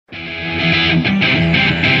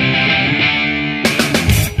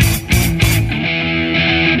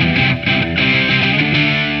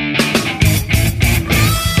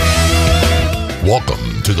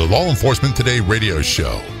Law Enforcement Today radio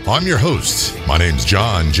show. I'm your host. My name's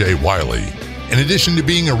John J. Wiley. In addition to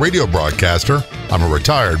being a radio broadcaster, I'm a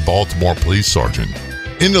retired Baltimore police sergeant.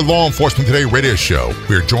 In the Law Enforcement Today radio show,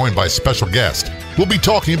 we are joined by special guests. We'll be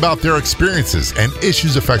talking about their experiences and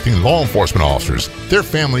issues affecting law enforcement officers, their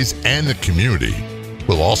families, and the community.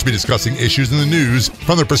 We'll also be discussing issues in the news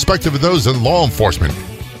from the perspective of those in law enforcement.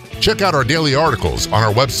 Check out our daily articles on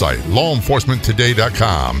our website,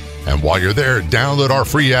 lawenforcementtoday.com. And while you're there, download our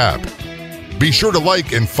free app. Be sure to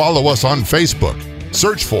like and follow us on Facebook.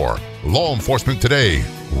 Search for Law Enforcement Today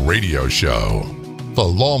Radio Show. The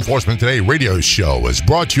Law Enforcement Today Radio Show is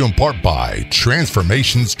brought to you in part by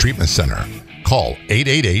Transformations Treatment Center. Call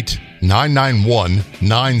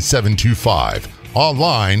 888-991-9725.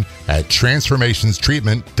 Online at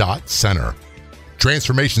transformationstreatment.center.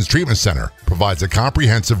 Transformations Treatment Center provides a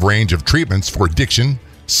comprehensive range of treatments for addiction,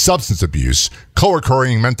 substance abuse,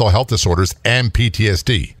 co-occurring mental health disorders, and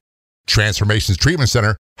PTSD. Transformations Treatment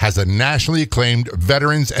Center has a nationally acclaimed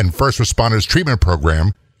veterans and first responders treatment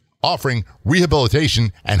program offering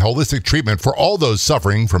rehabilitation and holistic treatment for all those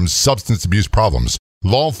suffering from substance abuse problems.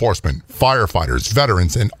 Law enforcement, firefighters,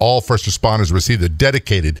 veterans, and all first responders receive the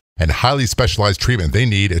dedicated and highly specialized treatment they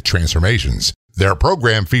need at Transformations. Their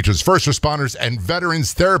program features first responders and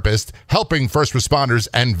veterans therapists helping first responders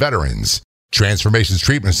and veterans. Transformations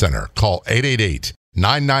Treatment Center. Call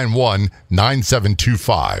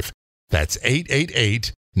 888-991-9725. That's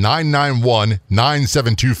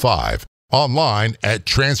 888-991-9725. Online at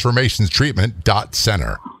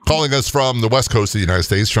transformationstreatment.center. Calling us from the west coast of the United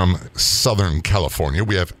States, from Southern California,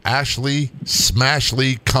 we have Ashley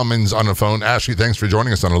Smashley Cummins on the phone. Ashley, thanks for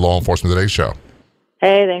joining us on the Law Enforcement Today show.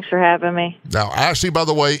 Hey, thanks for having me. Now, Ashley, by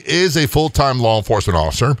the way, is a full-time law enforcement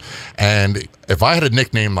officer, and if I had a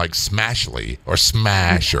nickname like Smashley or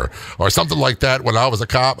Smash or something like that when I was a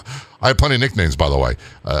cop, I had plenty of nicknames, by the way.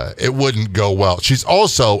 It wouldn't go well. She's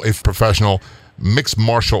also a professional mixed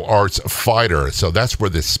martial arts fighter, so that's where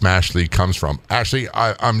this Smashley comes from. Ashley,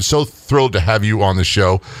 I'm so thrilled to have you on the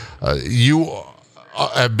show. You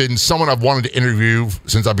have been someone I've wanted to interview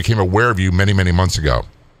since I became aware of you many, many months ago.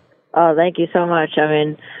 Oh, thank you so much. I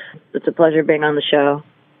mean, it's a pleasure being on the show.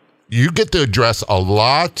 You get to address a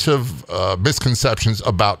lot of misconceptions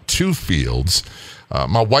about two fields.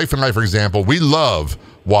 My wife and I, for example, we love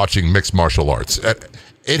watching mixed martial arts.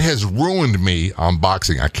 It has ruined me on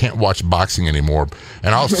boxing. I can't watch boxing anymore.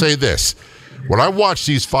 And I'll say this. When I watch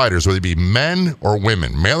these fighters, whether it be men or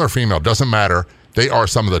women, male or female, doesn't matter, they are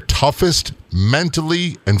some of the toughest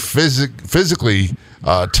mentally and physically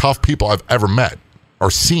tough people I've ever met or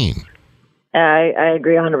seen. I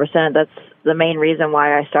agree 100%. That's the main reason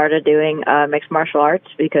why I started doing mixed martial arts,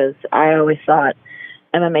 because I always thought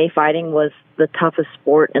MMA fighting was the toughest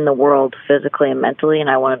sport in the world, physically and mentally, and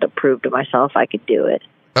I wanted to prove to myself I could do it.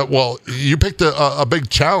 Well, you picked a big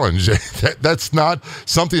challenge. That's not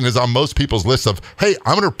something that's on most people's list of, hey,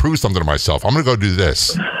 I'm going to prove something to myself. I'm going to go do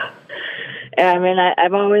this. I mean,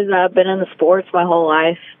 I've always been in the sports my whole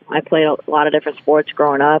life. I played a lot of different sports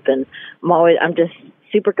growing up, and I'm just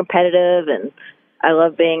super competitive, and I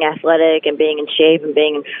love being athletic and being in shape and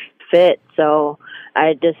being fit. So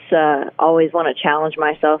I just always want to challenge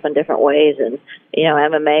myself in different ways. And,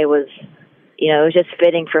 MMA was, it was just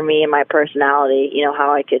fitting for me and my personality,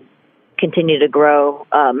 how I could continue to grow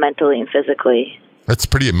mentally and physically. That's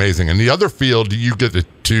pretty amazing. And the other field you get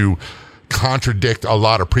to contradict a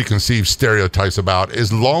lot of preconceived stereotypes about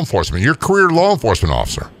is law enforcement. You're a career law enforcement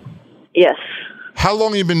officer. Yes. How long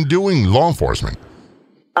have you been doing law enforcement?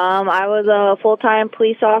 I was a full-time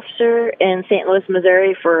police officer in St. Louis,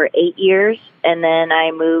 Missouri for 8 years, and then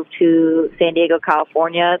I moved to San Diego,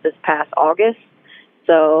 California this past August.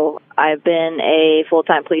 So I've been a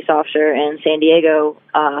full-time police officer in San Diego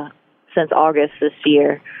since August this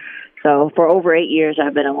year. So for over 8 years,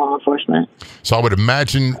 I've been in law enforcement. So I would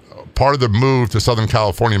imagine part of the move to Southern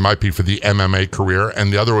California might be for the MMA career,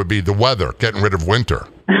 and the other would be the weather, getting rid of winter.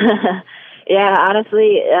 Yeah,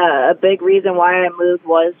 honestly, a big reason why I moved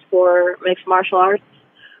was for mixed martial arts.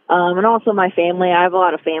 And also my family. I have a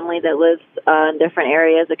lot of family that lives in different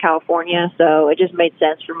areas of California, so it just made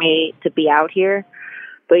sense for me to be out here.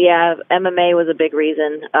 But yeah, MMA was a big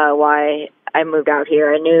reason why I moved out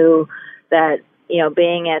here. I knew that,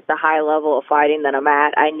 being at the high level of fighting that I'm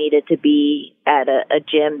at, I needed to be at a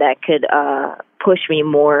gym that could push me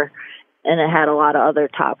more, and it had a lot of other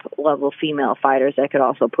top-level female fighters that could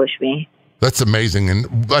also push me. That's amazing,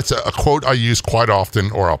 and that's a quote I use quite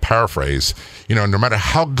often, or I'll paraphrase. No matter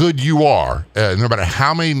how good you are, no matter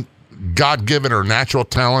how many God-given or natural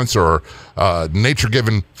talents or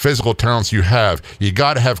nature-given physical talents you have, you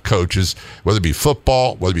got to have coaches, whether it be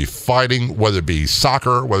football, whether it be fighting, whether it be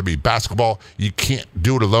soccer, whether it be basketball. You can't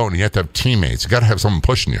do it alone. You have to have teammates. You got to have someone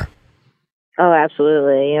pushing you. Oh,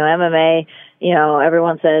 absolutely. MMA,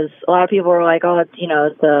 everyone says, a lot of people are like, oh,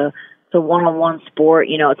 it's a one-on-one sport.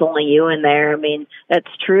 It's only you in there. I mean, that's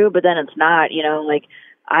true, but then it's not.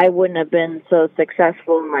 I wouldn't have been so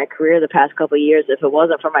successful in my career the past couple of years if it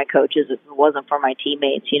wasn't for my coaches, if it wasn't for my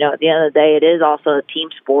teammates. At the end of the day, it is also a team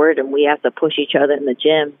sport, and we have to push each other in the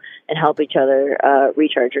gym and help each other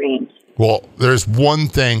reach our dreams. Well, there's one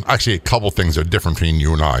thing, actually a couple things that are different between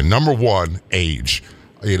you and I. Number one, age.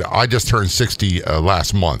 I just turned 60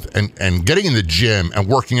 last month, and getting in the gym and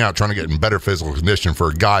working out, trying to get in better physical condition for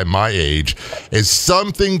a guy my age is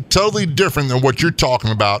something totally different than what you're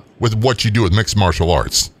talking about with what you do with mixed martial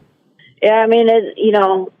arts. Yeah, I mean,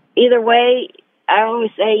 either way, I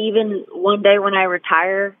always say even one day when I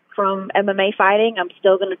retire from MMA fighting, I'm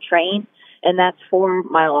still going to train, and that's for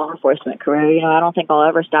my law enforcement career. I don't think I'll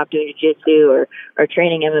ever stop doing jiu-jitsu or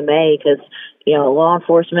training MMA because law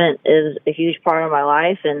enforcement is a huge part of my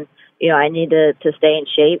life, and, I need to stay in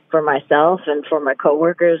shape for myself and for my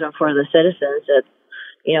coworkers and for the citizens.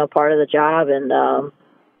 It's, part of the job, and,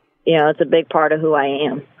 it's a big part of who I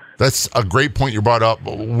am. That's a great point you brought up.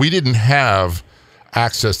 We didn't have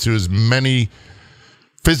access to as many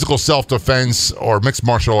physical self-defense or mixed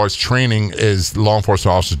martial arts training as law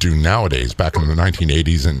enforcement officers do nowadays, back in the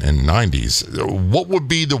 1980s and 90s. What would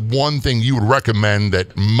be the one thing you would recommend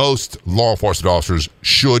that most law enforcement officers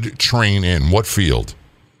should train in? What field?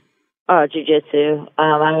 Jiu-jitsu.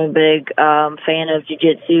 I'm a big fan of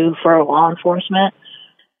jiu-jitsu for law enforcement.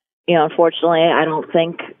 Unfortunately, I don't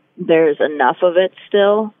think there's enough of it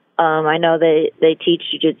still. I know they teach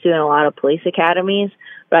jiu-jitsu in a lot of police academies,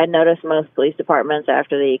 but I noticed most police departments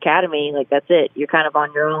after the academy, that's it. You're kind of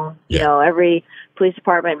on your own. Yeah. Every police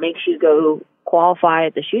department makes you go qualify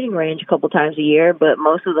at the shooting range a couple times a year, but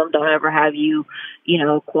most of them don't ever have you,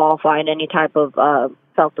 qualify in any type of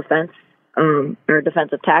self-defense or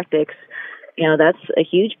defensive tactics. That's a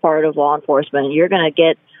huge part of law enforcement. You're going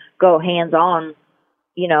to go hands-on,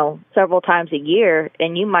 several times a year,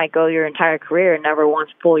 and you might go your entire career and never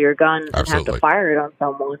once pull your gun and have to fire it on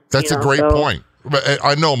someone. That's a great point.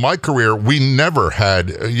 I know my career, we never had,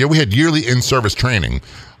 we had yearly in-service training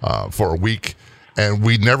for a week, and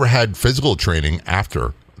we never had physical training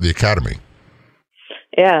after the academy.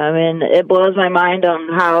 Yeah, I mean, it blows my mind on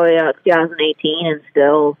how 2018 and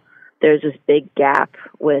still there's this big gap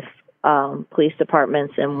with police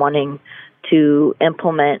departments and wanting to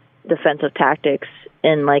implement defensive tactics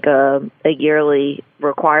in a yearly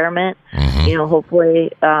requirement. Mm-hmm.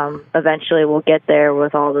 Hopefully, eventually we'll get there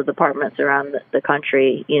with all the departments around the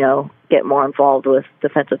country, get more involved with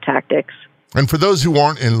defensive tactics. And for those who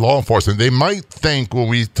aren't in law enforcement, they might think when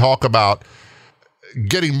we talk about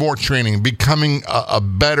getting more training, becoming a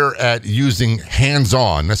better at using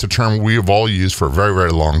hands-on, that's a term we've all used for a very,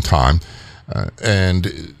 very long time,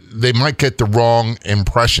 and they might get the wrong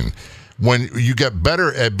impression. When you get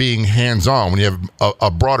better at being hands-on, when you have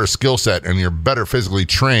a broader skill set and you're better physically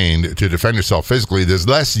trained to defend yourself physically, there's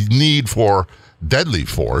less need for deadly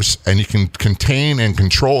force, and you can contain and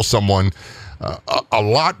control someone a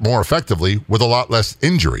lot more effectively with a lot less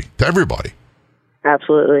injury to everybody.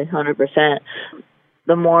 Absolutely, 100%.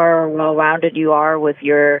 The more well-rounded you are with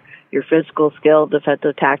your physical skill,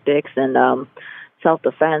 defensive tactics, and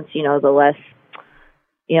self-defense, the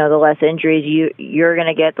less injuries you're going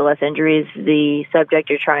to get, the less injuries the subject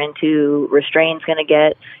you're trying to restrain is going to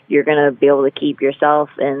get. You're going to be able to keep yourself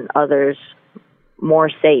and others more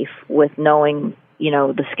safe with knowing,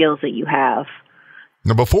 the skills that you have.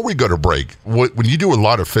 Now, before we go to break, when you do a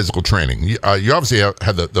lot of physical training, you obviously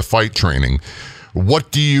have the fight training.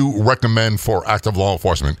 What do you recommend for active law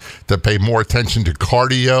enforcement to pay more attention to?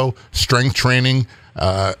 Cardio, strength training,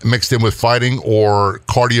 mixed in with fighting, or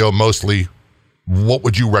cardio mostly? What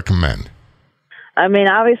would you recommend? I mean,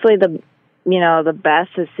 obviously the best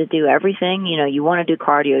is to do everything. You want to do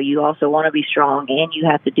cardio. You also want to be strong, and you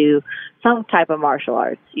have to do some type of martial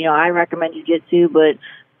arts. I recommend jiu-jitsu, but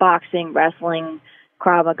boxing, wrestling,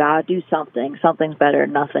 Krav Maga, do something. Something's better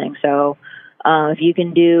than nothing. So if you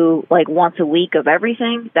can do once a week of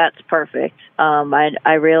everything, that's perfect.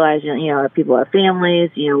 I realize, people have families,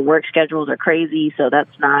 work schedules are crazy, so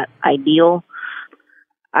that's not ideal.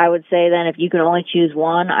 I would say then if you can only choose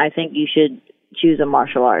one, I think you should choose a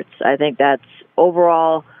martial arts. I think that's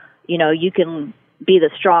overall, you can be the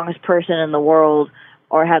strongest person in the world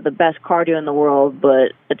or have the best cardio in the world,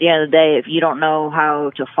 but at the end of the day, if you don't know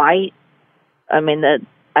how to fight,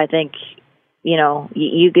 I think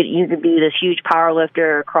you could be this huge power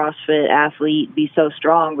lifter or CrossFit athlete, be so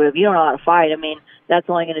strong, but if you don't know how to fight, I mean, that's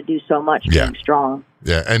only going to do so much being strong.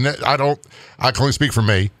 Yeah, and I can only speak for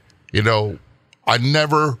me. I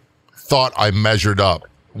never thought I measured up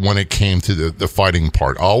when it came to the fighting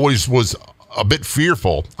part. I always was a bit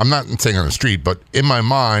fearful. I'm not saying on the street, but in my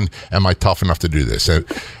mind, am I tough enough to do this? And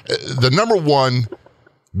the number one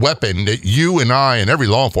weapon that you and I and every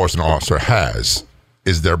law enforcement officer has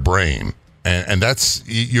is their brain. And that's,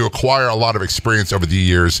 you acquire a lot of experience over the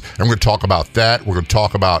years. And we're going to talk about that. We're going to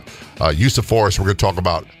talk about use of force. We're going to talk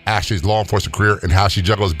about Ashley's law enforcement career and how she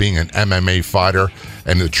juggles being an MMA fighter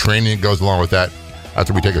and the training that goes along with that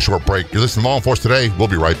after we take a short break. You're listening to Law Enforcement Today. We'll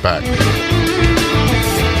be right back.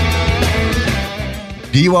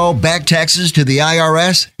 Do you owe back taxes to the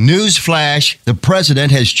IRS? Newsflash, the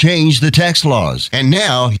president has changed the tax laws, and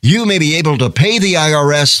now you may be able to pay the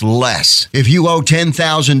IRS less. If you owe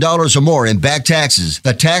 $10,000 or more in back taxes,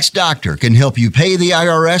 the tax doctor can help you pay the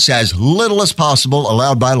IRS as little as possible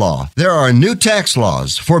allowed by law. There are new tax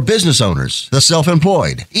laws for business owners, the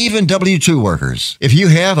self-employed, even W-2 workers. If you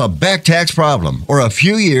have a back tax problem or a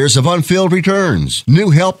few years of unfilled returns, new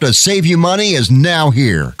help to save you money is now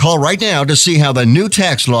here. Call right now to see how the new tax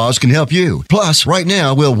laws can help you. Plus, right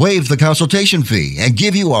now, we'll waive the consultation fee and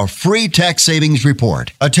give you a free tax savings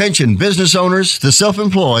report. Attention business owners, the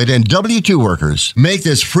self-employed, and W-2 workers. Make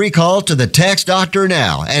this free call to the tax doctor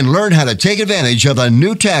now and learn how to take advantage of the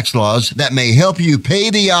new tax laws that may help you pay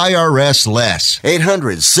the IRS less.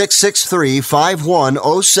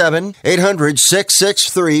 800-663-5107.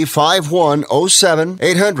 800-663-5107.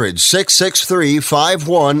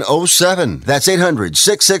 800-663-5107. That's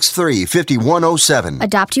 800-663-5107.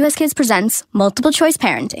 Adopt US Kids presents Multiple Choice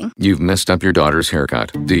Parenting. You've messed up your daughter's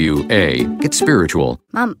haircut. Do you A, get spiritual?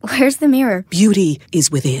 Mom, where's the mirror? Beauty is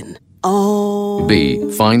within. Oh. B,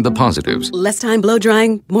 find the positives? Less time blow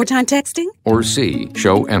drying, more time texting? Or C,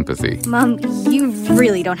 show empathy? Mom, you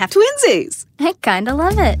really don't have to. Twinsies! I kinda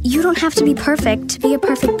love it. You don't have to be perfect to be a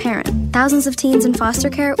perfect parent. Thousands of teens in foster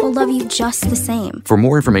care will love you just the same. For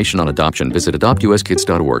more information on adoption, visit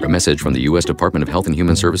adoptuskids.org. A message from the U.S. Department of Health and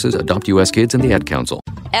Human Services, Adopt U.S. Kids, and the Ad Council.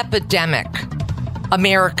 Epidemic.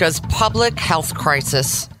 America's public health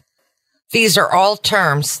crisis. These are all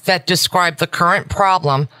terms that describe the current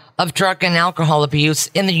problem of drug and alcohol abuse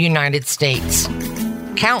in the United States.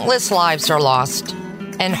 Countless lives are lost,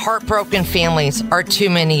 and heartbroken families are too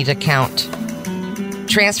many to count.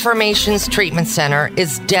 Transformations Treatment Center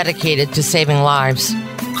is dedicated to saving lives.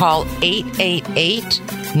 Call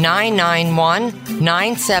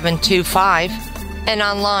 888-991-9725 and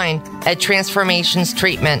online at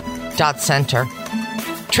transformationstreatment.center.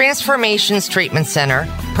 Transformations Treatment Center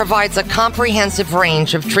provides a comprehensive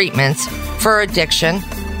range of treatments for addiction,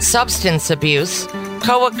 substance abuse,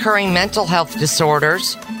 co-occurring mental health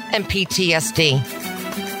disorders, and PTSD.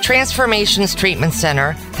 Transformations Treatment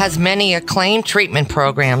Center has many acclaimed treatment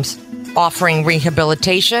programs offering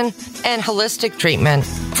rehabilitation and holistic treatment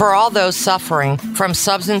for all those suffering from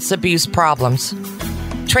substance abuse problems.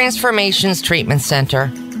 Transformations Treatment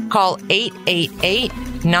Center. Call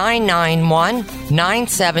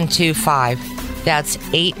 888-991-9725. That's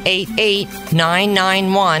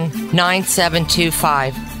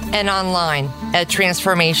 888-991-9725. And online at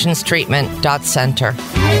transformationstreatment.center.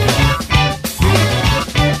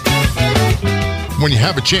 When you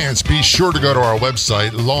have a chance, be sure to go to our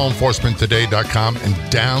website, lawenforcementtoday.com, and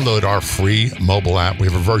download our free mobile app. We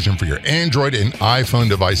have a version for your Android and iPhone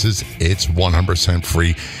devices. It's 100%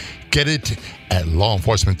 free. Get it at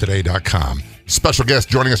lawenforcementtoday.com. Special guest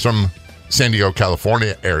joining us from San Diego,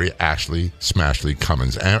 California area, Ashley Smashley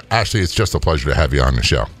Cummins. Ashley, it's just a pleasure to have you on the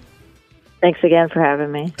show. Thanks again for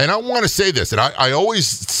having me. And I want to say this, and I always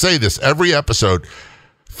say this every episode.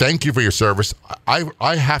 Thank you for your service.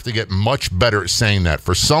 I have to get much better at saying that.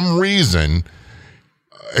 For some reason,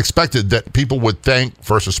 expected that people would thank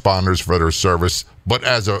first responders for their service. But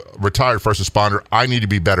as a retired first responder, I need to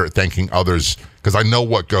be better at thanking others because I know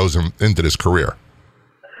what goes into this career.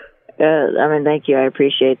 Thank you. I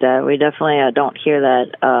appreciate that. We definitely don't hear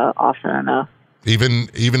that often enough. Even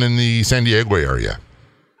in the San Diego area.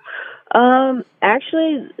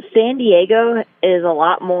 Actually, San Diego is a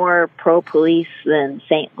lot more pro-police than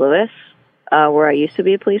St. Louis, where I used to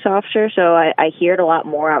be a police officer. So I hear it a lot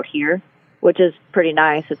more out here, which is pretty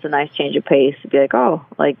nice. It's a nice change of pace to be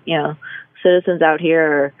like, citizens out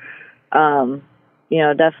here are,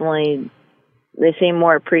 definitely, they seem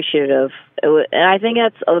more appreciative. And I think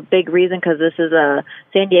that's a big reason because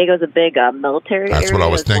San Diego's a big military area. That's what I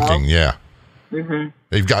was thinking, yeah. Mm-hmm.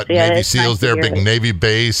 They've got Navy SEALs there, big Navy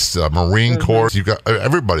base, Marine Corps. You've got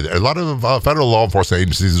everybody there. A lot of federal law enforcement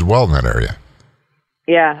agencies as well in that area.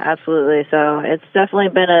 Yeah, absolutely. So it's definitely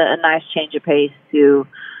been a nice change of pace to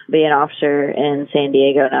be an officer in San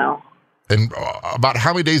Diego now. And about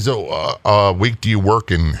how many days a week do you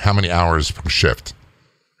work, and how many hours per shift?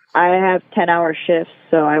 I have 10-hour shifts,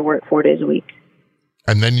 so I work 4 days a week.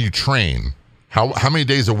 And then you train. How many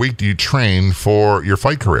days a week do you train for your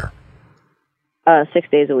fight career? 6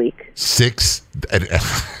 days a week. 6?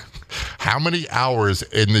 How many hours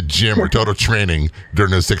in the gym or total training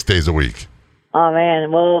during those 6 days a week? Oh,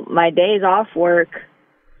 man. Well, my days off work,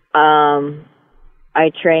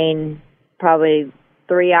 I train probably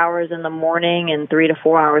 3 hours in the morning and 3 to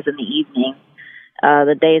 4 hours in the evening.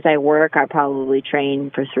 The days I work, I probably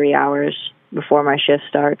train for 3 hours before my shift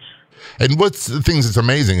starts. And what's the things that's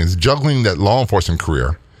amazing is juggling that law enforcement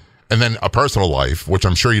career and then a personal life, which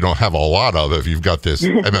I'm sure you don't have a lot of if you've got this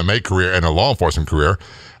MMA career and a law enforcement career,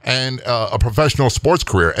 and a professional sports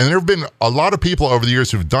career. And there have been a lot of people over the years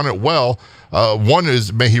who've done it well. One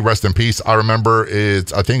is, may he rest in peace, I remember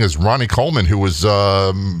I think it's Ronnie Coleman, who was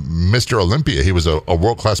Mr. Olympia. He was a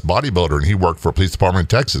world-class bodybuilder, and he worked for a police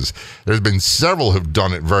department in Texas. There's been several who've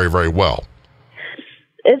done it very, very well.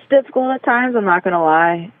 It's difficult at times, I'm not going to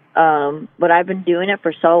lie. But I've been doing it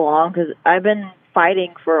for so long because I've been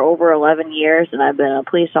fighting for over 11 years, and I've been a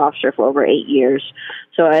police officer for over 8 years.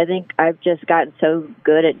 So I think I've just gotten so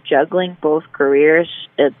good at juggling both careers.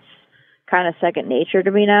 It's kind of second nature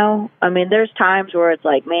to me now. I mean, there's times where it's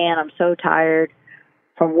like, man, I'm so tired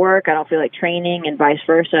from work. I don't feel like training, and vice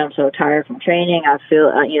versa. I'm so tired from training. I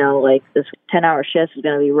feel, like this 10-hour shift is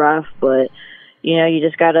going to be rough, but, you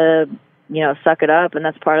just got to, suck it up, and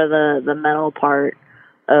that's part of the mental part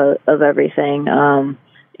of everything.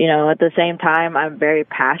 At the same time, I'm very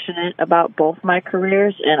passionate about both my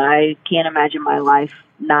careers, and I can't imagine my life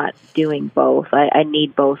not doing both. I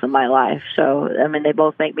need both in my life. So, I mean, they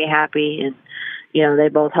both make me happy, and, they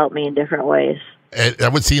both help me in different ways.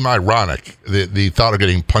 That would seem ironic. The thought of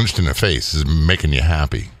getting punched in the face is making you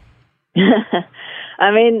happy.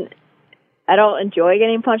 I mean, I don't enjoy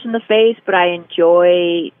getting punched in the face, but I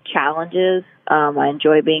enjoy challenges. I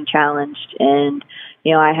enjoy being challenged, and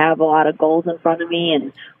I have a lot of goals in front of me,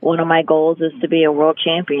 and one of my goals is to be a world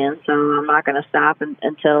champion. So I'm not going to stop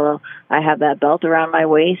until I have that belt around my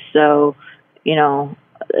waist. So,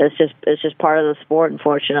 it's just part of the sport.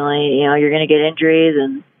 Unfortunately, you're going to get injuries,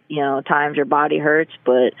 and times your body hurts,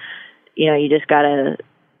 but you just got to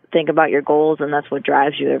think about your goals, and that's what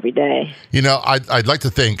drives you every day. I'd like to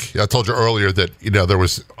think, I told you earlier that, there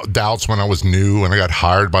was doubts when I was new and I got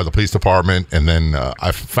hired by the police department. And then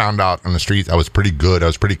I found out on the street I was pretty good. I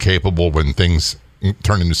was pretty capable when things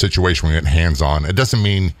turned into a situation where you get hands on. It doesn't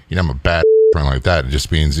mean, I'm a bad or anything like that. It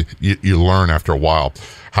just means you learn after a while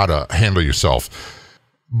how to handle yourself.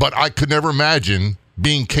 But I could never imagine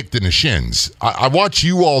being kicked in the shins. I watch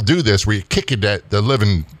you all do this where you're kicking the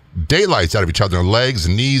living daylights out of each other, their legs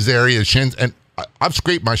and knees area, shins, and I've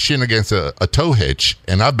scraped my shin against a tow hitch,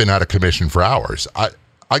 and I've been out of commission for hours.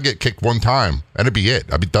 I get kicked one time, and it'd be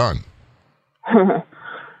it. I'd be done.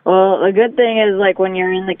 Well, the good thing is, like, when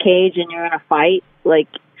you're in the cage and you're in a fight, like,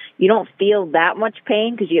 you don't feel that much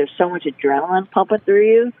pain because you have so much adrenaline pumping through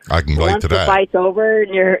you. I can relate to that. Once the fight's over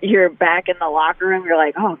and you're back in the locker room, you're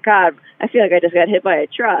like, oh, God, I feel like I just got hit by a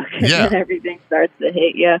truck. Yeah. And then everything starts to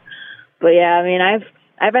hit you. But, yeah, I mean,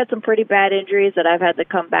 I've had some pretty bad injuries that I've had to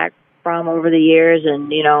come back from over the years,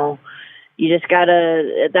 and, you just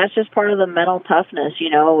gotta, that's just part of the mental toughness,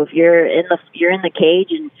 if you're in the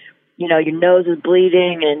cage and, your nose is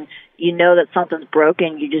bleeding and that something's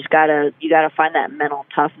broken, you gotta find that mental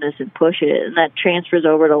toughness and push it, and that transfers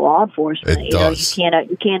over to law enforcement. It does.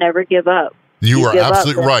 You can't ever give up. You are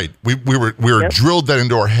absolutely right. We were drilled that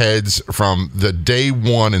into our heads from the day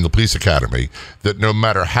one in the police academy, that no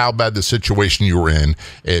matter how bad the situation you were in,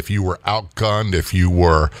 if you were outgunned, if you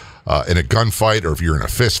were in a gunfight, or if you're in a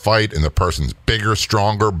fist fight and the person's bigger,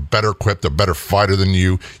 stronger, better equipped, a better fighter than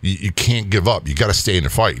you can't give up. You got to stay in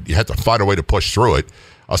the fight. You have to find a way to push through it,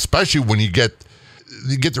 especially when you get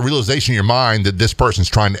the realization in your mind that this person's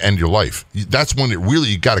trying to end your life. That's when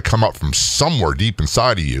you got to come up from somewhere deep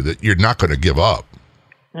inside of you that you're not going to give up.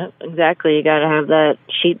 Yep, exactly. You got to have that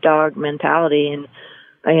sheepdog mentality. And,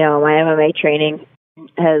 my MMA training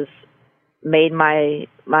has made my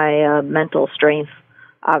mental strength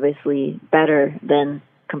obviously better than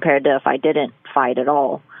compared to if I didn't fight at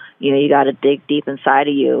all. You got to dig deep inside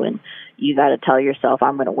of you, and you got to tell yourself,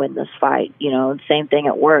 I'm going to win this fight. Same thing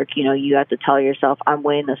at work. You have to tell yourself, I'm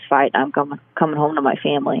winning this fight. I'm coming home to my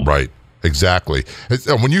family. Right. Exactly.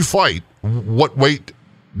 When you fight, what weight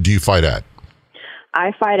do you fight at?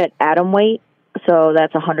 I fight at atom weight, so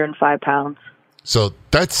that's 105 pounds. So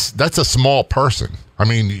that's a small person. I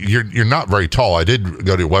mean, you're not very tall. I did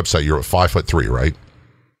go to your website. You're at 5'3", right?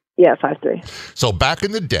 Yeah, 5'3". So back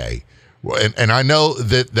in the day, and I know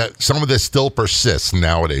that some of this still persists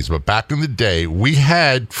nowadays, but back in the day, we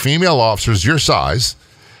had female officers your size,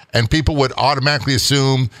 and people would automatically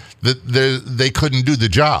assume that they couldn't do the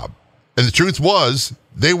job. And the truth was,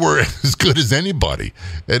 they were as good as anybody.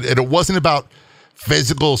 And it wasn't about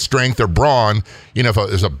physical strength or brawn. You know, if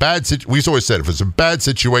there's a bad situation, we always said, if it's a bad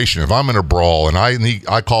situation, if I'm in a brawl and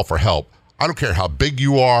I call for help, I don't care how big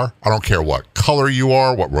you are. I don't care what color you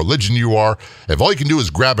are, what religion you are. If all you can do is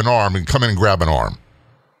grab an arm, and come in and grab an arm.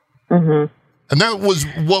 Mm-hmm. And that was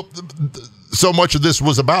what so much of this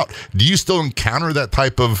was about. Do you still encounter that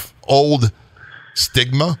type of old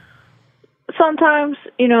stigma? Sometimes,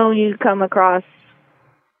 you know, you come across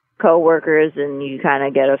coworkers and you kind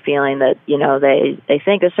of get a feeling that, you know, they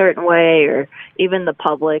think a certain way, or even the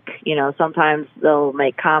public, you know, sometimes they'll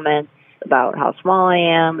make comments about how small I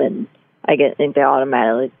am, and I think they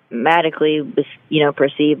automatically, you know,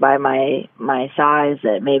 perceive by my size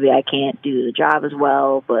that maybe I can't do the job as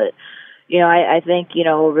well. But, you know, I think, you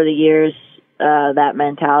know, over the years, that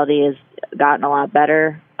mentality has gotten a lot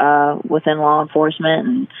better within law enforcement.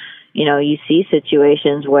 And, you know, you see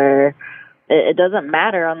situations where it doesn't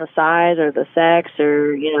matter on the size or the sex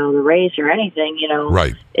or, you know, the race or anything, you know.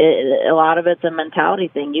 Right. A lot of it's a mentality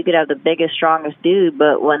thing. You could have the biggest, strongest dude,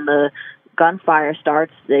 but when the gunfire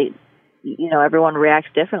starts, you know, everyone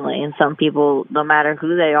reacts differently. And some people, no matter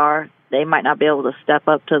who they are, they might not be able to step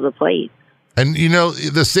up to the plate. And, you know,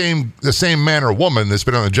 the same man or woman that's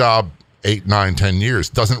been on the job 8, 9, 10 years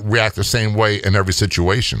doesn't react the same way in every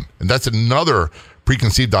situation. And that's another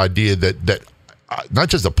preconceived idea that not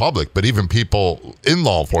just the public, but even people in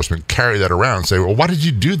law enforcement carry that around and say, well, why did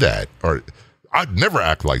you do that? Or I'd never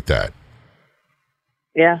act like that.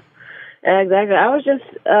 Yeah, exactly. I was just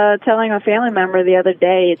telling a family member the other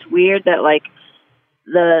day, it's weird that, like,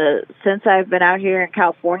 since I've been out here in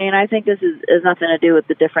California, and I think this is nothing to do with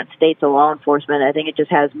the different states of law enforcement. I think it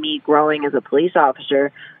just has me growing as a police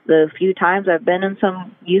officer. The few times I've been in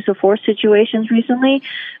some use of force situations recently,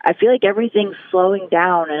 I feel like everything's slowing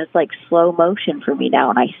down, and it's like slow motion for me now,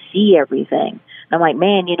 and I see everything. And I'm like,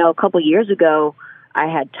 man, you know, a couple years ago, I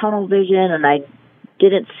had tunnel vision, and I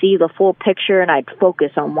didn't see the full picture, and I'd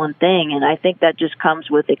focus on one thing, and I think that just comes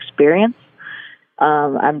with experience.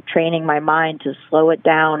 I'm training my mind to slow it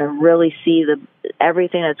down and really see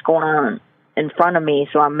everything that's going on in front of me,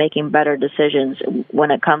 so I'm making better decisions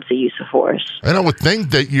when it comes to use of force. And I would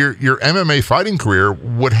think that your MMA fighting career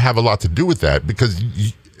would have a lot to do with that, because,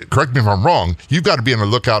 correct me if I'm wrong, you've got to be on the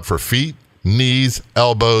lookout for feet, knees,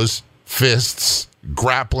 elbows, fists,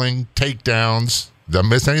 grappling, takedowns. Did I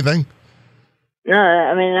miss anything? No,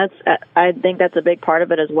 I mean, I think that's a big part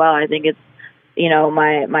of it as well. I think it's, you know,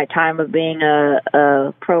 my time of being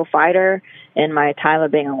a pro fighter and my time of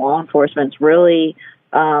being in law enforcement's really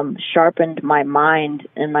sharpened my mind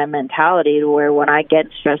and my mentality to where when I get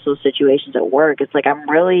in stressful situations at work, it's like I'm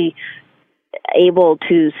really able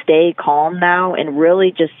to stay calm now and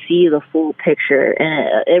really just see the full picture.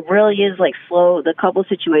 And it really is like slow. The couple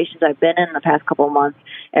situations I've been in the past couple of months,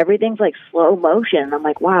 everything's like slow motion. I'm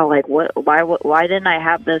like, wow, like why didn't I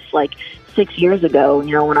have this like 6 years ago,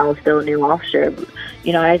 you know, when I was still a new officer?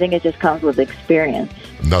 You know, I think it just comes with experience.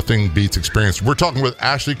 Nothing beats experience. We're talking with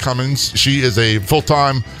Ashley Cummins. She is a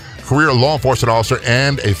full-time career law enforcement officer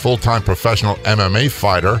and a full-time professional MMA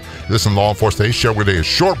fighter. This is Law Enforcement Today show. We're going to take a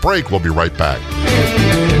short break. We'll be right back.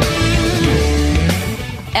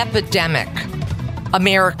 Epidemic,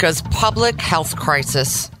 America's public health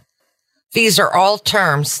crisis. These are all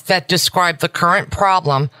terms that describe the current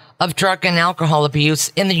problem of drug and alcohol abuse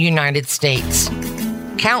in the United States.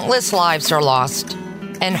 Countless lives are lost,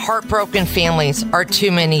 and heartbroken families are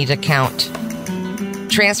too many to count.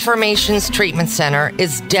 Transformations Treatment Center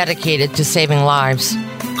is dedicated to saving lives.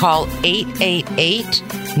 Call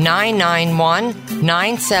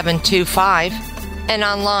 888-991-9725 and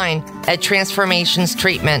online at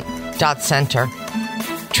transformationstreatment.center.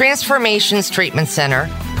 Transformations Treatment Center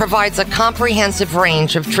provides a comprehensive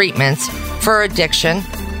range of treatments for addiction,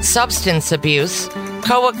 substance abuse,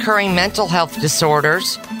 co-occurring mental health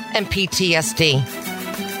disorders, and PTSD.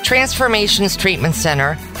 Transformations Treatment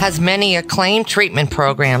Center has many acclaimed treatment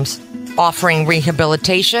programs offering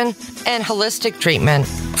rehabilitation and holistic treatment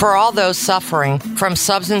for all those suffering from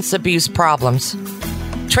substance abuse problems.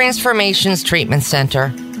 Transformations Treatment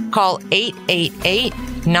Center. Call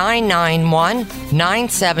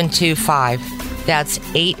 888-991-9725. That's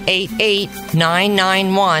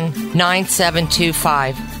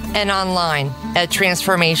 888-991-9725. And online at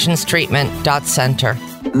transformationstreatment.center.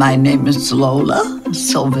 My name is Lola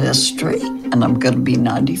Silvestri, and I'm going to be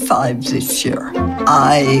 95 this year.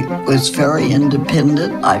 I was very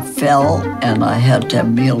independent. I fell, and I had to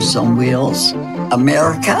have Meals on Wheels.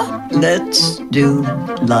 America, let's do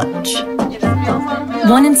lunch.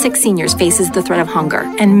 1 in 6 seniors faces the threat of hunger,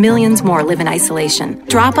 and millions more live in isolation.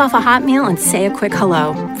 Drop off a hot meal and say a quick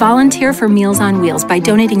hello. Volunteer for Meals on Wheels by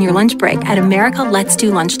donating your lunch break at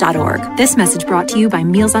americaletsdolunch.org. This message brought to you by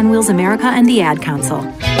Meals on Wheels America and the Ad Council.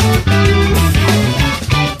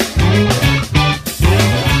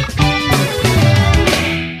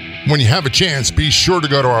 When you have a chance, be sure to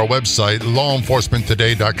go to our website,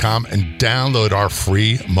 lawenforcementtoday.com, and download our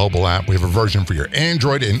free mobile app. We have a version for your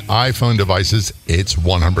Android and iPhone devices. It's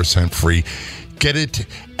 100% free. Get it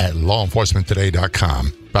at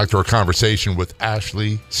lawenforcementtoday.com. Back to our conversation with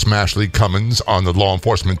Ashley Smashley Cummins on the Law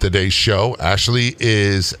Enforcement Today show. Ashley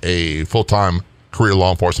is a full-time career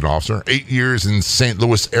law enforcement officer, 8 years in St.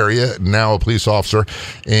 Louis area, now a police officer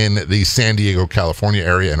in the San Diego, California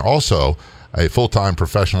area, and also a full-time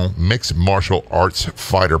professional mixed martial arts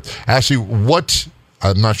fighter. Ashley,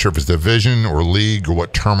 I'm not sure if it's division or league or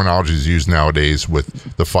what terminology is used nowadays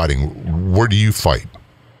with the fighting. Where do you fight?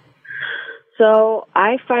 So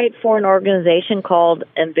I fight for an organization called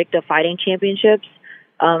Invicta Fighting Championships.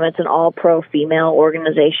 It's an all-pro female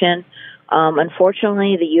organization.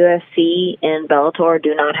 Unfortunately, the UFC and Bellator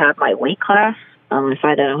do not have my weight class. I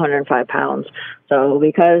fight at 105 pounds. So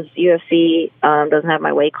because UFC doesn't have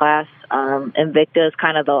my weight class, Invicta is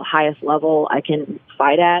kind of the highest level I can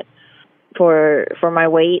fight at for my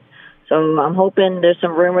weight. So I'm hoping, there's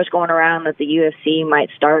some rumors going around that the UFC might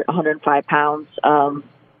start 105 pounds,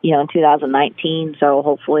 in 2019. So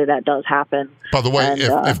hopefully that does happen. By the way,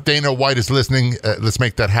 if Dana White is listening, let's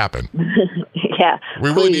make that happen. Yeah, we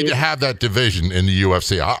really need to have that division in the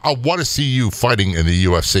UFC. I want to see you fighting in the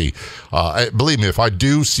UFC. Believe me, if I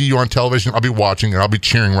do see you on television, I'll be watching and I'll be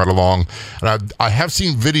cheering right along. And I have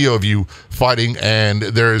seen video of you fighting, and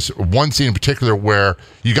there's one scene in particular where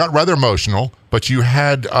you got rather emotional, but you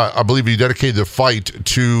had, I believe you dedicated the fight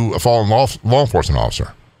to a fallen law enforcement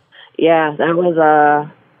officer. Yeah, that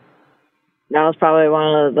was probably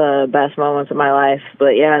one of the best moments of my life.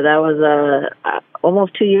 But yeah, that was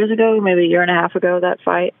almost 2 years ago, maybe a year and a half ago, that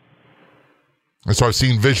fight. And so I've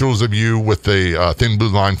seen visuals of you with the thin blue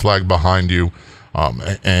line flag behind you.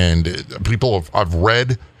 And people I've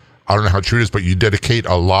read, I don't know how true it is, but you dedicate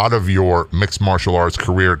a lot of your mixed martial arts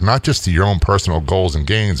career, not just to your own personal goals and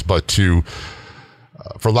gains, but to,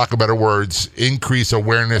 for lack of better words, increase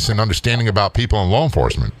awareness and understanding about people in law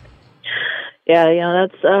enforcement. Yeah,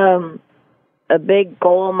 that's a big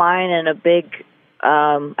goal of mine and a big,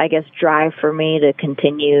 drive for me to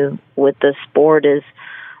continue with the sport is,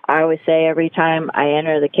 I always say every time I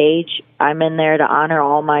enter the cage, I'm in there to honor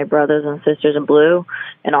all my brothers and sisters in blue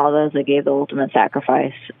and all those that gave the ultimate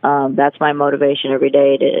sacrifice. That's my motivation every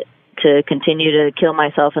day to continue to kill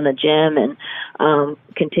myself in the gym and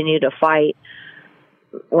continue to fight.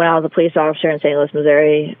 When I was a police officer in St. Louis,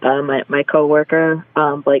 Missouri, my coworker,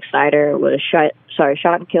 Blake Snyder, was shot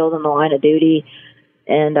and killed in the line of duty.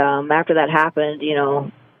 And after that happened, it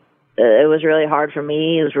was really hard for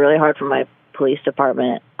me. It was really hard for my police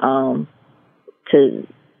department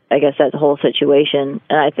that whole situation.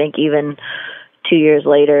 And I think even 2 years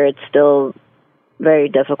later, it's still very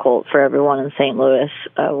difficult for everyone in St. Louis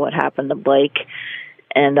what happened to Blake.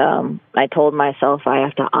 And I told myself I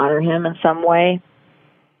have to honor him in some way.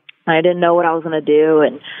 I didn't know what I was going to do,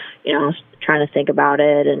 and I was trying to think about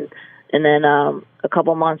it. And then a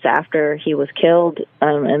couple months after he was killed,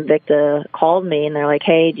 Invicta called me, and they're like,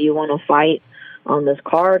 "Hey, do you want to fight on this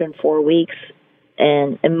card in 4 weeks?"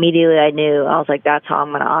 And immediately I knew. I was like, "That's how I'm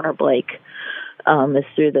going to honor Blake, is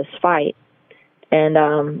through this fight."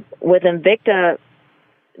 And with Invicta,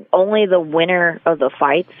 only the winner of the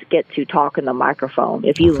fights get to talk in the microphone.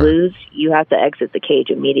 If you lose, you have to exit the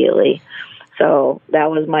cage immediately. So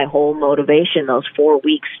that was my whole motivation, those 4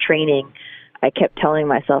 weeks training. I kept telling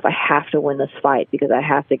myself I have to win this fight because I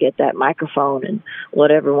have to get that microphone and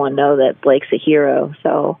let everyone know that Blake's a hero.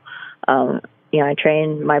 So, I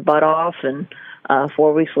trained my butt off, and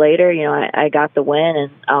 4 weeks later, I got the win,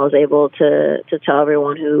 and I was able to tell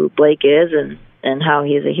everyone who Blake is and how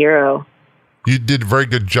he's a hero. You did a very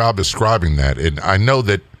good job describing that. And I know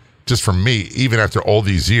that just for me, even after all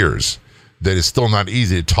these years, that it's still not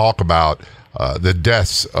easy to talk about the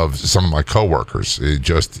deaths of some of my coworkers. It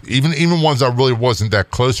just even ones I really wasn't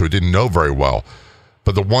that close to, didn't know very well,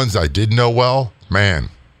 but the ones I did know well, man,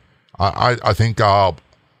 I think I'll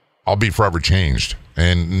be forever changed,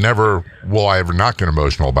 and never will I ever not get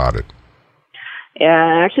emotional about it.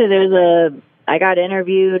 Yeah, actually, I got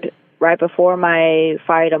interviewed right before my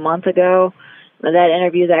fight a month ago. That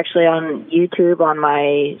interview is actually on YouTube on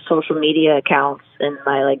my social media accounts and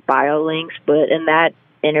my bio links. But in that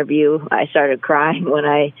interview, I started crying when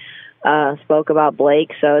I spoke about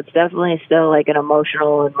Blake. So it's definitely still an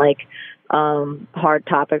emotional and hard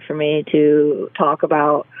topic for me to talk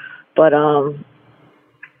about. But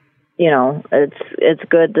it's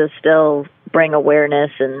good to still bring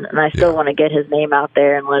awareness, and I still want to get his name out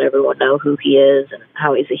there and let everyone know who he is and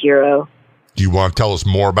how he's a hero. Do you want to tell us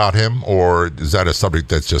more about him, or is that a subject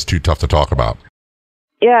that's just too tough to talk about?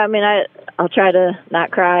 Yeah, I mean, I'll try to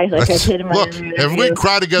not cry I did in my interview. If we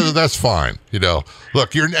cry together, that's fine.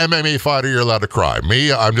 Look, you're an MMA fighter, you're allowed to cry.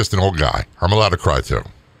 Me, I'm just an old guy. I'm allowed to cry too.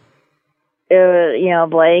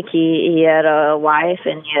 Blake, he had a wife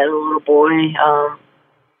and he had a little boy.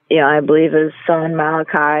 I believe his son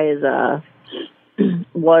Malachi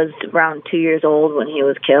was around 2 years old when he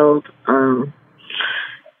was killed.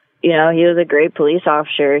 He was a great police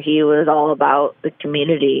officer. He was all about the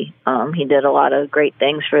community. He did a lot of great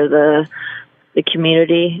things for the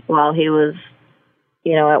community while he was,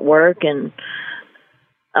 at work, and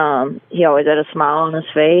he always had a smile on his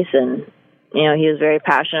face, and he was very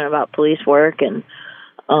passionate about police work, and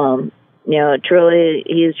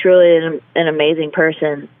he's truly an amazing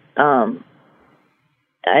person.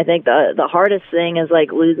 I think the hardest thing is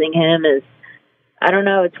losing him is, I don't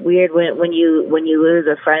know, it's weird when you lose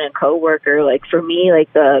a friend and coworker. For me,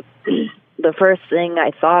 the first thing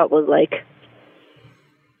I thought was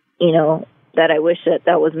that I wish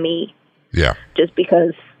that was me. Yeah. Just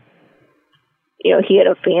because he had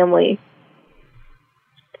a family.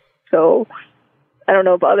 So I don't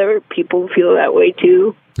know if other people feel that way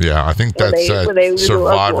too. Yeah, I think that's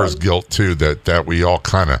survivor's guilt too that we all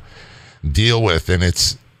kind of deal with, and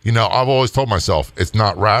it's I've always told myself it's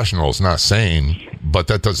not rational, it's not sane, but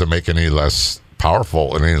that doesn't make it any less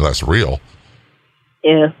powerful and any less real.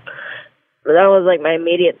 Yeah, but that was my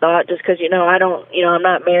immediate thought, just because I don't, I'm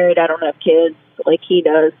not married, I don't have kids like he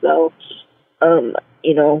does, so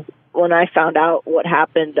when I found out what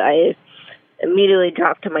happened, I immediately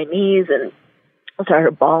dropped to my knees and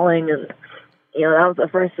started bawling, and that was the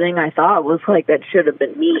first thing I thought was that should have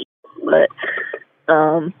been me. But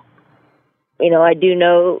I do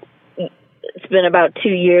know it's been about 2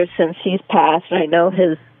 years since he's passed, and I know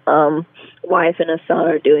his wife and his son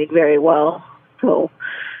are doing very well. So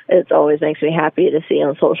it always makes me happy to see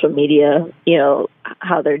on social media,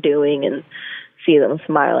 how they're doing and see them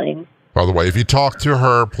smiling. By the way, if you talk to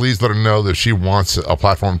her, please let her know that if she wants a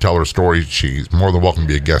platform to tell her story, she's more than welcome to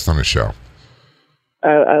be a guest on the show.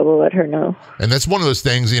 I will let her know. And that's one of those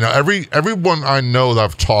things, everyone I know that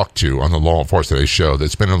I've talked to on the Law Enforcement Today show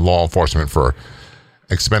that's been in law enforcement for an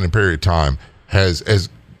extended period of time has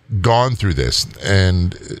gone through this.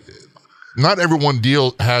 And not everyone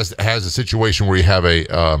has a situation where you have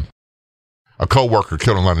a coworker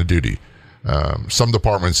killed in line of duty. Some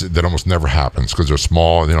departments that almost never happens because they're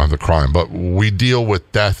small and they don't have the crime. But we deal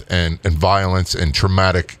with death and violence and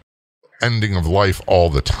traumatic ending of life all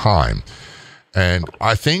the time. And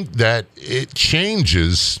I think that it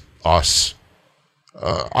changes us.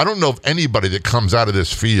 I don't know of anybody that comes out of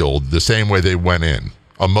this field the same way they went in.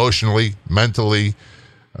 Emotionally, mentally,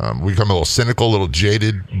 we become a little cynical, a little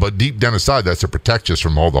jaded. But deep down inside, that's to protect us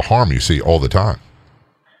from all the harm you see all the time.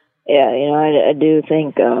 Yeah, I do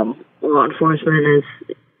think law enforcement has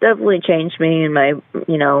definitely changed me and my,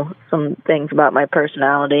 some things about my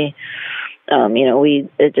personality.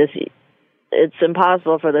 It's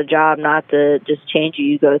impossible for the job not to just change you.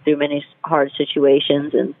 You go through many hard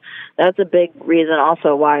situations, and that's a big reason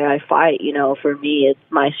also why I fight. For me, it's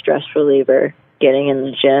my stress reliever, getting in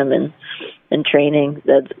the gym and training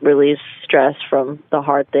that relieves stress from the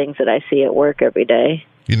hard things that I see at work every day.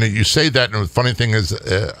 You say that, and the funny thing is,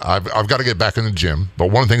 I've got to get back in the gym,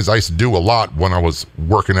 but one of the things I used to do a lot when I was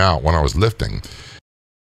working out, when I was lifting,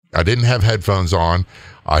 I didn't have headphones on,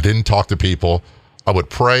 I didn't talk to people, I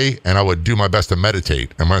would pray, and I would do my best to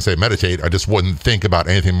meditate. And when I say meditate, I just wouldn't think about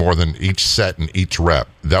anything more than each set and each rep.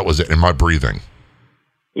 That was it, in my breathing.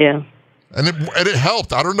 Yeah. And it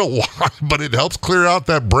helped. I don't know why, but it helps clear out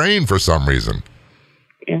that brain for some reason.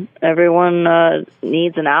 Yeah. Everyone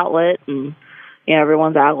needs an outlet, and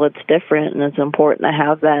everyone's outlet's different, and it's important to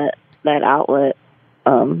have that outlet.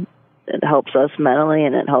 It helps us mentally,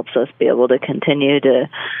 and it helps us be able to continue to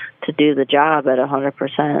do the job at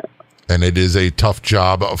 100%. And it is a tough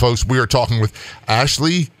job. Folks, we are talking with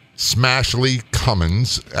Ashley Smashley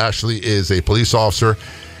Cummins. Ashley is a police officer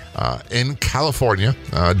in California.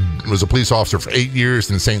 Was a police officer for 8 years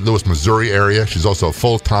in the St. Louis, Missouri area. She's also a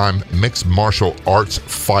full-time mixed martial arts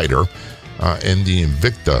fighter in the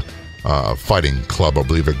Invicta Fighting Club. I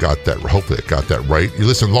believe it got that. Hopefully it got that right. You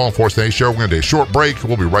listen to Law Enforcement Today Show. We're going to do a short break.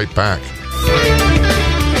 We'll be right back.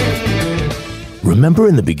 Remember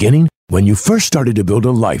in the beginning, when you first started to build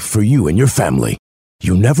a life for you and your family,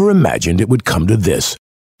 you never imagined it would come to this.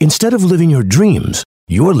 Instead of living your dreams,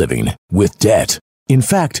 you're living with debt. In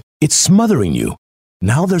fact, it's smothering you.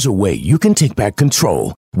 Now there's a way you can take back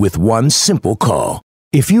control with one simple call.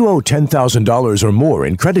 If you owe $10,000 or more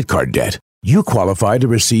in credit card debt, you qualify to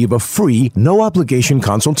receive a free, no-obligation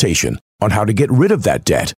consultation on how to get rid of that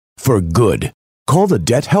debt for good. Call the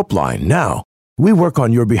Debt Helpline now. We work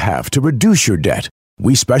on your behalf to reduce your debt.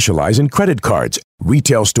 We specialize in credit cards,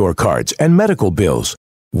 retail store cards, and medical bills.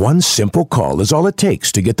 One simple call is all it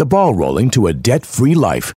takes to get the ball rolling to a debt-free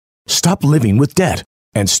life. Stop living with debt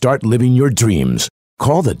and start living your dreams.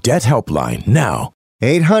 Call the Debt Helpline now.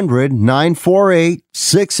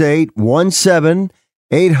 800-948-6817.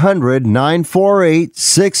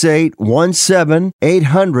 800-948-6817.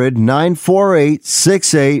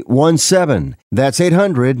 800-948-6817. That's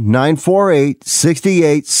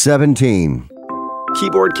 800-948-6817.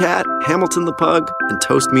 Keyboard Cat, Hamilton the Pug, and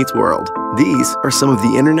Toast Meets World. These are some of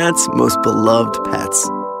the internet's most beloved pets.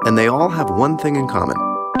 And they all have one thing in common.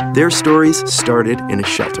 Their stories started in a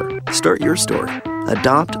shelter. Start your story.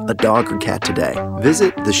 Adopt a dog or cat today.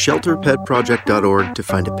 Visit theshelterpetproject.org to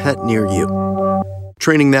find a pet near you.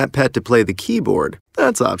 Training that pet to play the keyboard,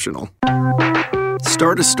 that's optional.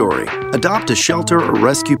 Start a story. Adopt a shelter or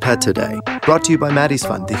rescue pet today. Brought to you by Maddie's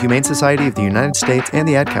Fund, the Humane Society of the United States, and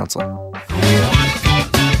the Ad Council.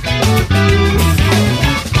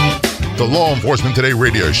 The Law Enforcement Today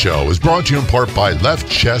radio show is brought to you in part by Left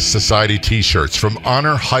Chest Society t-shirts from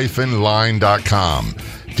honor-line.com.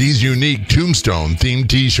 These unique tombstone-themed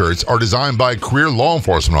t-shirts are designed by a career law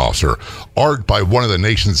enforcement officer, art by one of the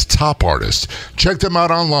nation's top artists. Check them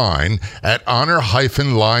out online at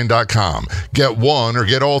honor-line.com. Get one or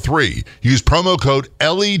get all three. Use promo code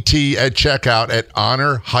LET at checkout at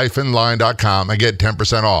honor-line.com and get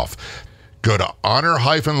 10% off. Go to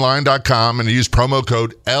honor-line.com and use promo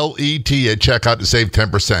code LET at checkout to save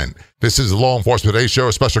 10%. This is the Law Enforcement Today Show.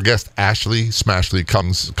 A special guest, Ashley Smashley,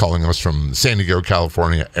 comes calling us from San Diego,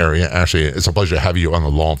 California area. Ashley, it's a pleasure to have you on the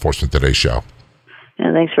Law Enforcement Today Show.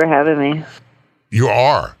 Yeah, thanks for having me. You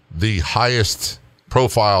are the highest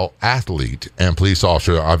profile athlete and police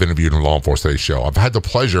officer I've interviewed in the Law Enforcement Today Show. I've had the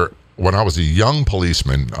pleasure, when I was a young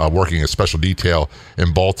policeman working a special detail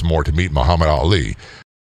in Baltimore, to meet Muhammad Ali.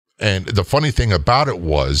 And the funny thing about it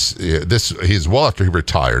was, he's well after he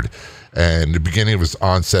retired, and the beginning of his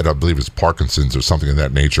onset, I believe, was Parkinson's or something of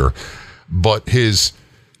that nature. But his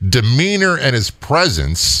demeanor and his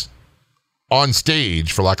presence on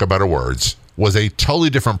stage, for lack of better words, was a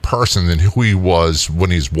totally different person than who he was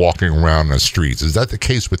when he's walking around the streets. Is that the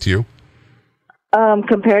case with you?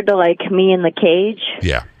 Compared to like me in the cage?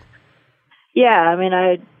 Yeah. Yeah, I mean,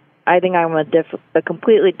 I think I'm a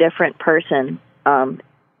completely different person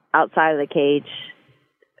outside of the cage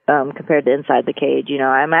compared to inside the cage. You know,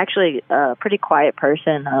 I'm actually a pretty quiet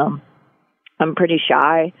person. I'm pretty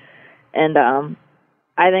shy, and I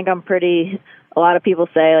think a lot of people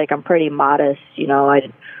say, like, I'm pretty modest, you know,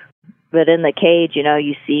 but in the cage, you know,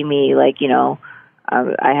 you see me, like, you know,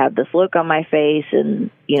 I have this look on my face,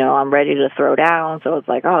 and, you know, I'm ready to throw down. So it's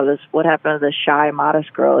like, oh, what happened to this shy,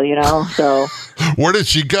 modest girl, you know? So where did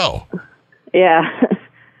she go? Yeah.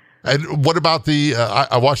 And what about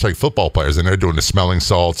I watch like football players, and they're doing the smelling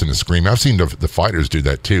salts and the screaming. I've seen the fighters do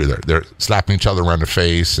that too. They're slapping each other around the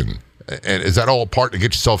face, and is that all a part to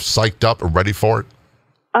get yourself psyched up and ready for it?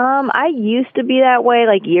 I used to be that way,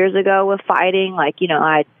 like years ago with fighting. Like, you know,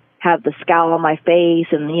 I'd have the scowl on my face,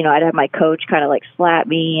 and, you know, I'd have my coach kind of like slap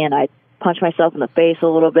me, and I'd punch myself in the face a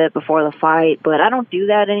little bit before the fight. But I don't do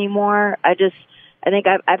that anymore. I think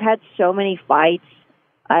I've had so many fights.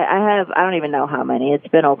 I don't even know how many. It's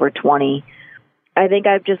been over 20. I think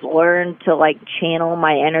I've just learned to, like, channel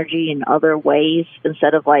my energy in other ways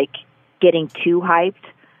instead of, like, getting too hyped.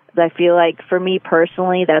 I feel like, for me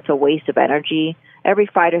personally, that's a waste of energy. Every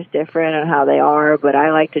fighter's different on how they are, but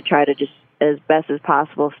I like to try to just, as best as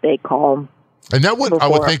possible, stay calm. And that would, I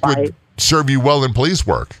would think, would serve you well in police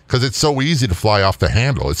work, because it's so easy to fly off the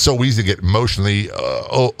handle. It's so easy to get emotionally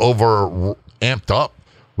over amped up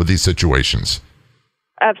with these situations.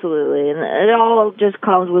 Absolutely, and it all just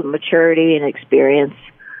comes with maturity and experience.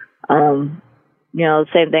 You know,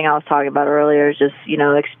 the same thing I was talking about earlier is just, you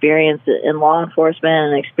know, experience in law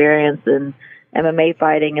enforcement and experience in MMA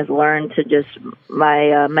fighting has learned to just,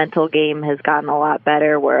 my mental game has gotten a lot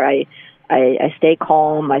better, where I stay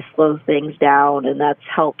calm, I slow things down, and that's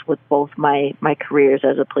helped with both my careers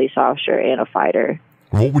as a police officer and a fighter.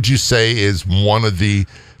 What would you say is one of the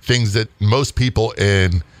things that most people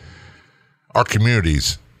in our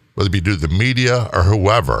communities, whether it be due to the media or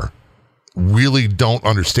whoever, really don't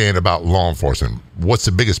understand about law enforcement? What's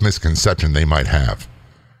the biggest misconception they might have?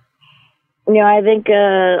 I think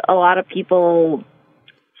a lot of people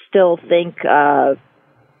still think, law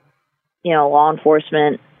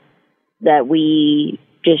enforcement, that we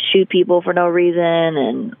just shoot people for no reason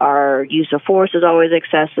and our use of force is always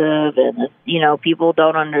excessive. And, people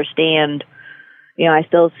don't understand. I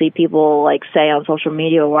still see people say on social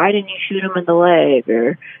media, why didn't you shoot him in the leg?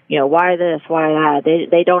 Or, why this, why that?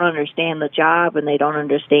 They don't understand the job, and they don't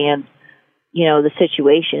understand, the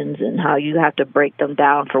situations and how you have to break them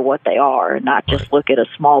down for what they are and not just look at a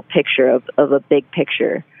small picture of a big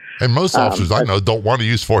picture. And most officers I know don't want to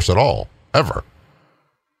use force at all, ever.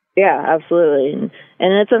 Yeah, absolutely.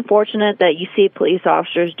 And it's unfortunate that you see police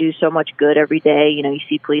officers do so much good every day. You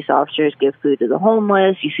see police officers give food to the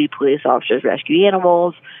homeless. You see police officers rescue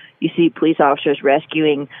animals. You see police officers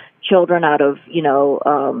rescuing children out of,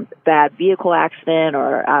 bad vehicle accident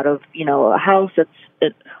or out of, a house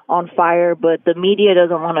that's on fire. But the media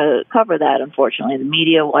doesn't want to cover that, unfortunately. The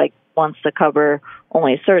media, wants to cover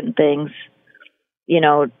only certain things,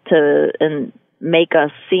 and make us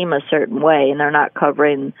seem a certain way, and they're not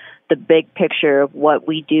covering the big picture of what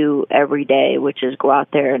we do every day, which is go out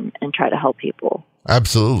there and try to help people.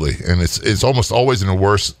 Absolutely. And it's almost always in a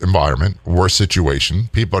worse environment, worse situation.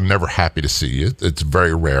 People are never happy to see you. It's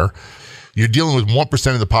very rare. You're dealing with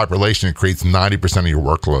 1% of the population. It creates 90% of your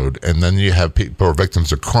workload. And then you have people who are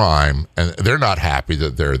victims of crime, and they're not happy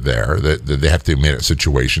that they're there, that they have to admit a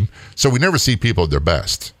situation. So we never see people at their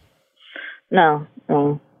best. No.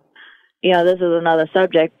 This is another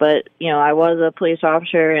subject, but, I was a police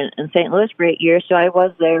officer in St. Louis for 8 years, so I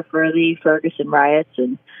was there for the Ferguson riots,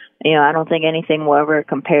 and, I don't think anything will ever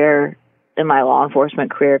compare in my law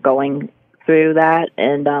enforcement career going through that.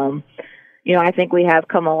 And, I think we have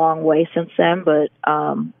come a long way since then, but,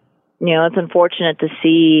 it's unfortunate to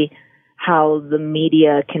see how the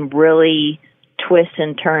media can really twist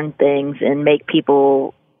and turn things and make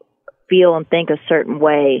people feel and think a certain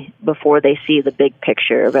way before they see the big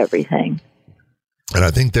picture of everything. And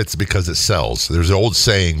I think that's because it sells. There's an old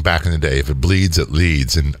saying back in the day, if it bleeds, it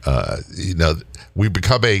leads. And, we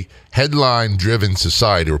become a headline-driven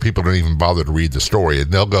society where people don't even bother to read the story.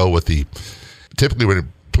 And they'll go with typically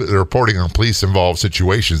when they're reporting on police-involved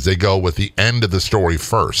situations, they go with the end of the story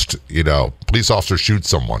first. Police officer shoots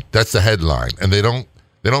someone. That's the headline. And they don't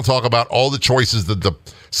talk about all the choices that the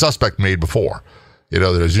suspect made before.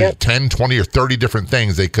 There's 10, 20, or 30 different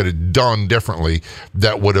things they could have done differently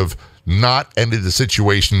that would have not ended the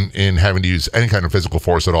situation in having to use any kind of physical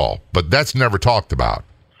force at all. But that's never talked about.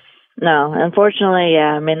 No, unfortunately,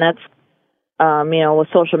 yeah. I mean, that's, with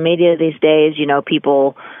social media these days,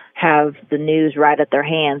 people have the news right at their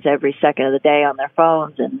hands every second of the day on their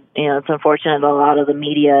phones. And, it's unfortunate a lot of the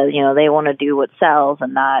media, they want to do what sells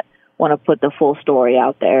and not want to put the full story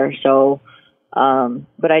out there. So,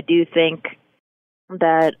 but I do think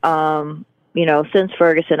that, since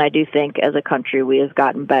Ferguson, I do think as a country we have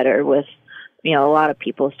gotten better with, a lot of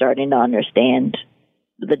people starting to understand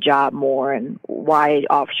the job more and why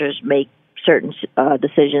officers make certain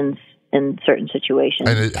decisions in certain situations.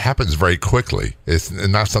 And it happens very quickly. It's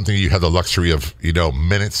not something you have the luxury of,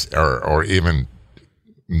 minutes or even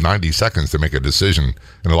 90 seconds to make a decision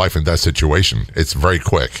in a life and death situation. It's very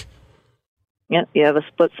quick. Yep, you have a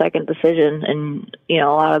split-second decision, and a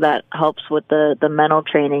lot of that helps with the mental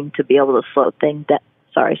training to be able to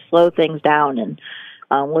slow things down and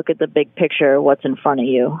look at the big picture of what's in front of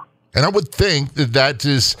you. And I would think that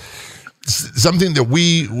is something that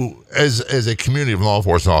we, as a community of law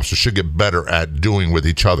enforcement officers, should get better at doing with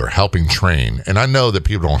each other, helping train. And I know that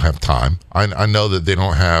people don't have time. I know that they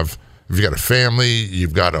don't have. If you've got a family,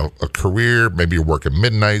 you've got a career, maybe you're working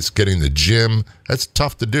midnights, getting to the gym. That's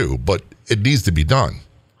tough to do, but it needs to be done.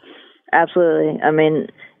 Absolutely. I mean,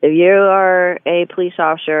 if you are a police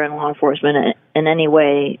officer in law enforcement in any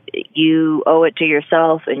way, you owe it to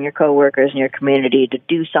yourself and your coworkers and your community to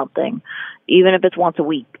do something, even if it's once a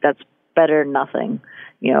week. That's better than nothing.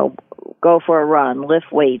 Go for a run,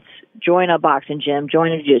 lift weights, join a boxing gym,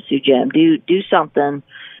 join a jiu-jitsu gym, do something.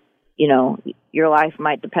 Your life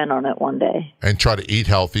might depend on it one day. And try to eat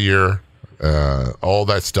healthier, all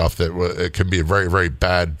that stuff that it can be a very, very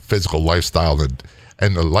bad physical lifestyle.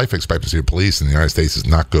 And the life expectancy of police in the United States is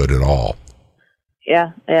not good at all.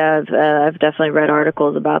 Yeah, I've definitely read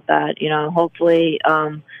articles about that. Hopefully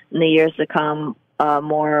in the years to come,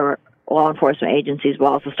 more law enforcement agencies will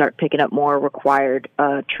also start picking up more required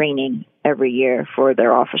training every year for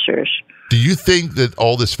their officers. Do you think that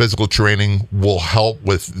all this physical training will help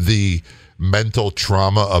with the mental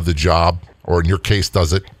trauma of the job, or in your case,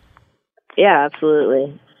 does it? Yeah,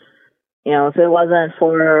 absolutely. You know, if it wasn't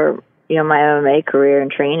for, you know, my MMA career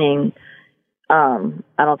and training, I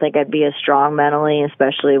don't think I'd be as strong mentally,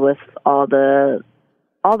 especially with all the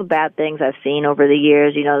bad things I've seen over the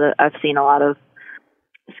years. You know, I've seen a lot of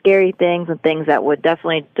scary things and things that would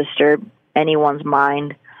definitely disturb anyone's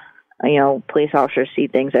mind. You know, police officers see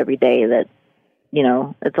things every day that, you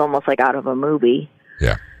know, it's almost like out of a movie.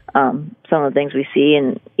 Yeah. Some of the things we see,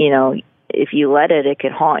 and, you know, if you let it, it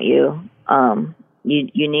could haunt you.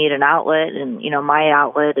 You need an outlet, and, you know, my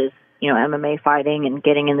outlet is, you know, MMA fighting and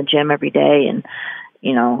getting in the gym every day. And,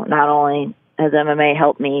 you know, not only has MMA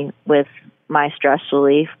helped me with my stress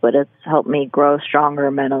relief, but it's helped me grow stronger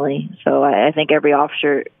mentally. So I think every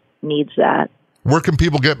officer needs that. Where can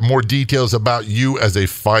people get more details about you as a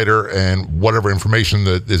fighter and whatever information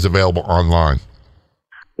that is available online?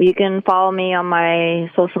 You can follow me on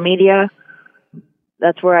my social media.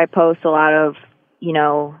 That's where I post a lot of, you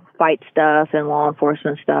know, fight stuff and law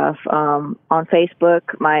enforcement stuff. On Facebook,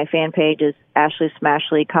 my fan page is Ashley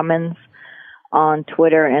Smashley Cummins. On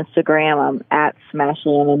Twitter and Instagram, I'm at Smashley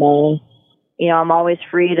MMA. You know, I'm always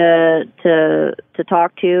free to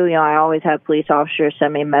talk to. You know, I always have police officers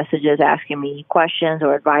send me messages asking me questions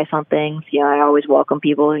or advice on things. You know, I always welcome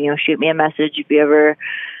people. You know, shoot me a message if you ever,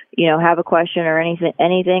 you know, have a question or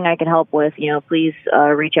anything I can help with. You know, please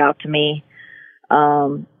reach out to me.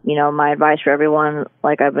 You know, my advice for everyone,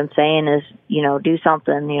 like I've been saying, is, you know, do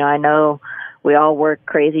something. You know, I know we all work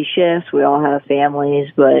crazy shifts. We all have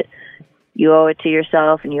families, but you owe it to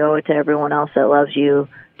yourself and you owe it to everyone else that loves you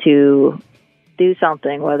to do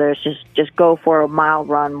something, whether it's just go for a mile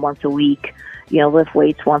run once a week, you know, lift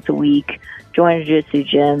weights once a week, join a jiu-jitsu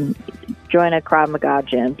gym, join a Krav Maga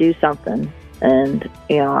gym, do something. And,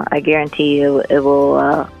 you know, I guarantee you it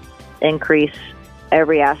will increase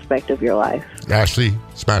every aspect of your life. Ashley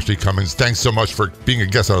Smashley Cummins, thanks so much for being a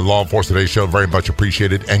guest on the Law Enforcement Today show. Very much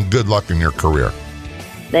appreciated, and good luck in your career.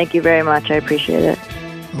 Thank you very much. I appreciate it.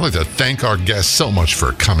 I'd like to thank our guests so much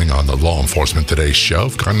for coming on the Law Enforcement Today show.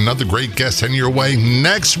 We've got another great guest heading your way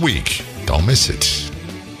next week. Don't miss it.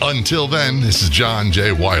 Until then, this is John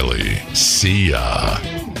J. Wiley. See ya.